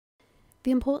The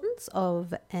importance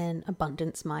of an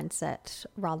abundance mindset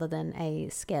rather than a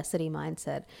scarcity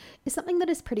mindset is something that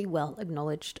is pretty well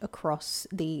acknowledged across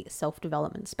the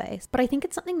self-development space, but I think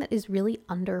it's something that is really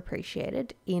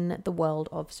underappreciated in the world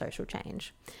of social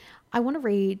change. I want to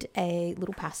read a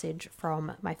little passage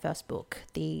from my first book,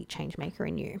 The Changemaker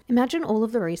in You. Imagine all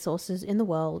of the resources in the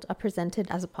world are presented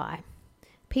as a pie.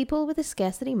 People with a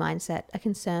scarcity mindset are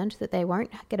concerned that they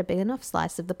won't get a big enough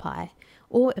slice of the pie,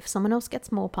 or if someone else gets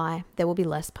more pie, there will be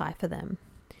less pie for them.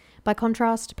 By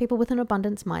contrast, people with an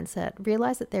abundance mindset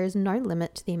realize that there is no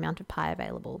limit to the amount of pie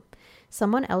available.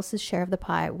 Someone else's share of the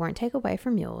pie won't take away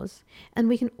from yours, and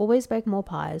we can always bake more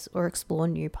pies or explore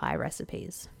new pie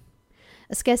recipes.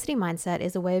 A scarcity mindset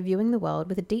is a way of viewing the world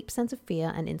with a deep sense of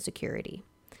fear and insecurity,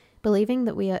 believing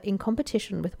that we are in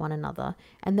competition with one another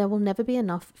and there will never be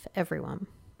enough for everyone.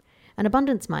 An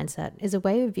abundance mindset is a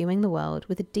way of viewing the world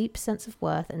with a deep sense of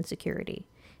worth and security,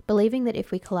 believing that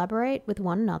if we collaborate with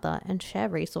one another and share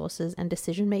resources and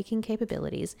decision-making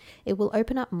capabilities, it will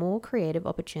open up more creative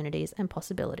opportunities and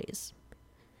possibilities.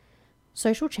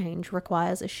 Social change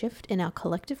requires a shift in our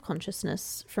collective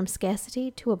consciousness from scarcity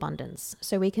to abundance,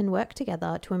 so we can work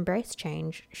together to embrace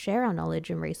change, share our knowledge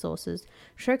and resources,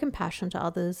 show compassion to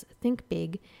others, think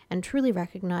big, and truly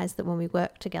recognize that when we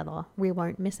work together, we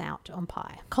won't miss out on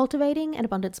pie. Cultivating an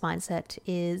abundance mindset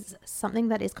is something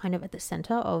that is kind of at the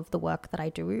center of the work that I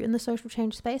do in the social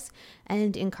change space,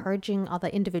 and encouraging other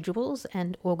individuals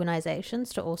and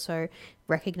organizations to also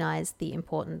recognize the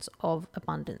importance of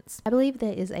abundance. I believe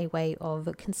there is a way of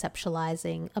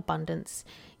conceptualizing abundance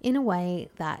in a way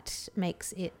that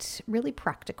makes it really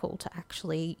practical to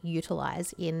actually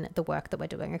utilize in the work that we're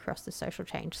doing across the social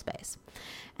change space.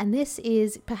 And this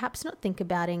is perhaps not This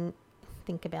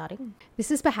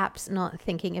is perhaps not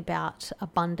thinking about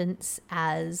abundance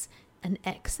as an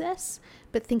excess,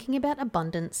 but thinking about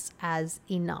abundance as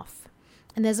enough.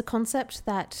 And there's a concept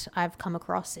that I've come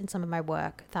across in some of my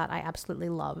work that I absolutely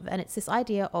love, and it's this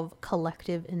idea of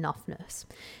collective enoughness.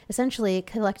 Essentially,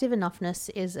 collective enoughness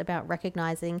is about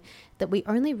recognizing that we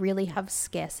only really have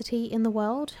scarcity in the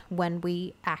world when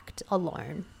we act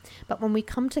alone. But when we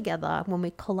come together, when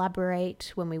we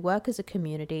collaborate, when we work as a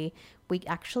community, we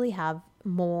actually have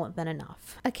more than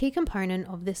enough. A key component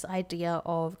of this idea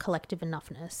of collective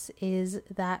enoughness is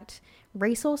that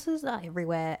resources are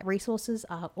everywhere. Resources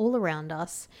are all around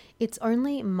us. It's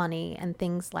only money and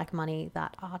things like money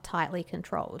that are tightly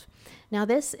controlled. Now,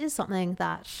 this is something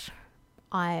that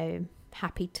I'm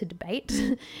happy to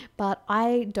debate, but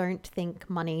I don't think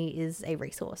money is a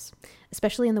resource,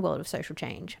 especially in the world of social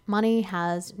change. Money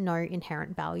has no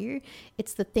inherent value.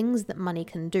 It's the things that money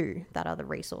can do that are the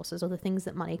resources, or the things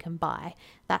that money can buy.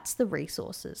 That's the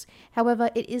resources. However,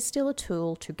 it is still a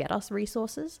tool to get us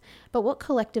resources, but what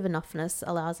collective enoughness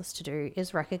allows us to do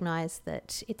is recognize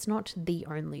that it's not the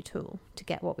only tool to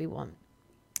get what we want.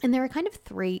 And there are kind of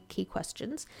three key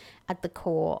questions at the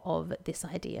core of this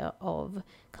idea of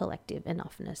collective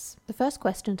enoughness. The first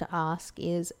question to ask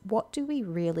is, what do we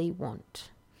really want?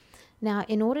 Now,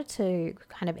 in order to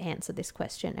kind of answer this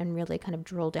question and really kind of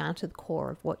drill down to the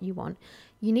core of what you want,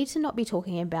 you need to not be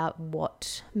talking about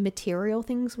what material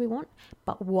things we want,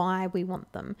 but why we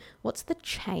want them. What's the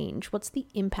change? What's the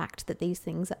impact that these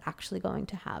things are actually going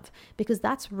to have? Because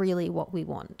that's really what we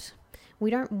want. We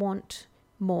don't want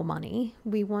more money.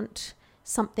 We want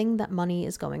something that money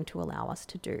is going to allow us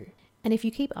to do. And if you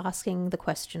keep asking the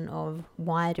question of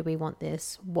why do we want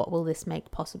this, what will this make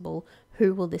possible,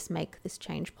 who will this make this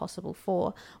change possible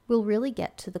for, we'll really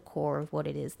get to the core of what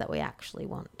it is that we actually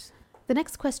want. The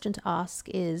next question to ask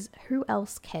is, who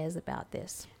else cares about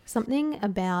this? Something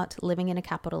about living in a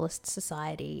capitalist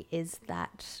society is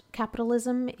that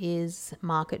capitalism is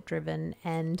market-driven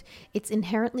and it's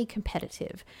inherently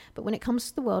competitive. But when it comes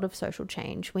to the world of social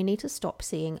change, we need to stop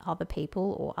seeing other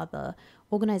people or other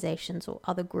organizations or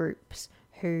other groups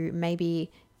who may be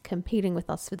competing with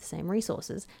us for the same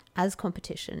resources as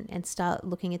competition and start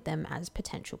looking at them as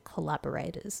potential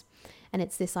collaborators. And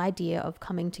it's this idea of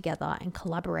coming together and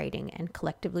collaborating and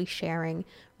collectively sharing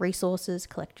resources,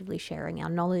 collectively sharing our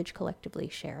knowledge, collectively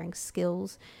sharing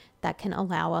skills that can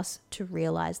allow us to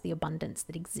realize the abundance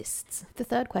that exists. The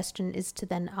third question is to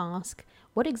then ask,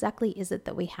 what exactly is it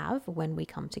that we have when we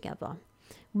come together?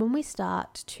 When we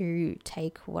start to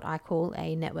take what I call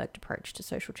a networked approach to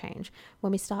social change,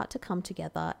 when we start to come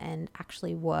together and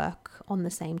actually work on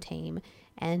the same team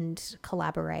and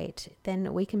collaborate,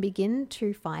 then we can begin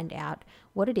to find out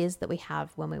what it is that we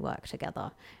have when we work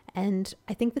together. And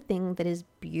I think the thing that is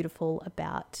beautiful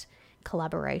about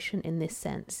collaboration in this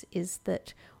sense is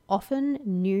that often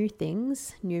new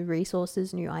things, new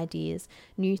resources, new ideas,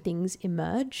 new things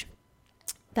emerge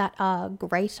that are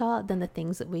greater than the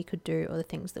things that we could do or the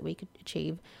things that we could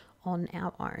achieve on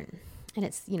our own. And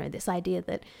it's, this idea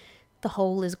that the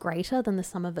whole is greater than the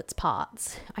sum of its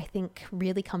parts, I think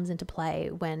really comes into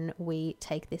play when we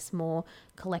take this more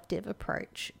collective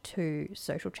approach to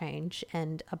social change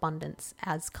and abundance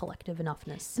as collective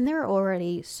enoughness. And there are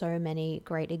already so many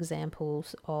great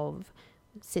examples of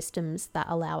systems that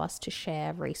allow us to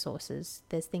share resources.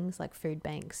 There's things like food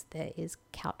banks, there is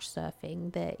couch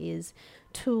surfing, there is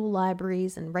tool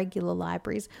libraries and regular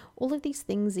libraries. All of these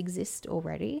things exist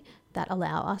already that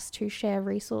allow us to share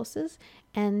resources,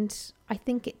 and I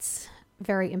think it's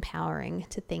very empowering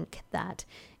to think that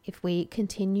if we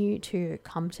continue to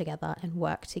come together and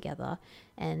work together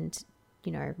and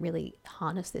really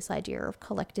harness this idea of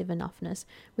collective enoughness,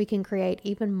 we can create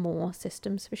even more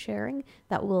systems for sharing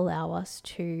that will allow us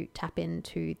to tap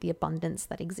into the abundance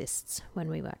that exists when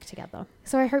we work together.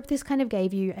 So I hope this kind of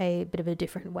gave you a bit of a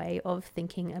different way of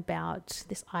thinking about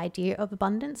this idea of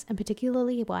abundance, and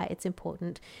particularly why it's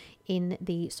important in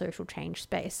the social change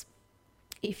space.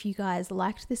 If you guys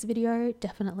liked this video,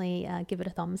 definitely give it a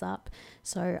thumbs up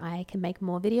so I can make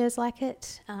more videos like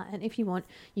it. And if you want,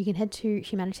 you can head to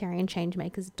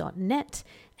humanitarianchangemakers.net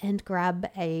and grab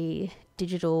a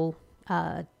digital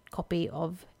copy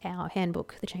of our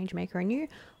handbook, The Changemaker in You,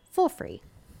 for free.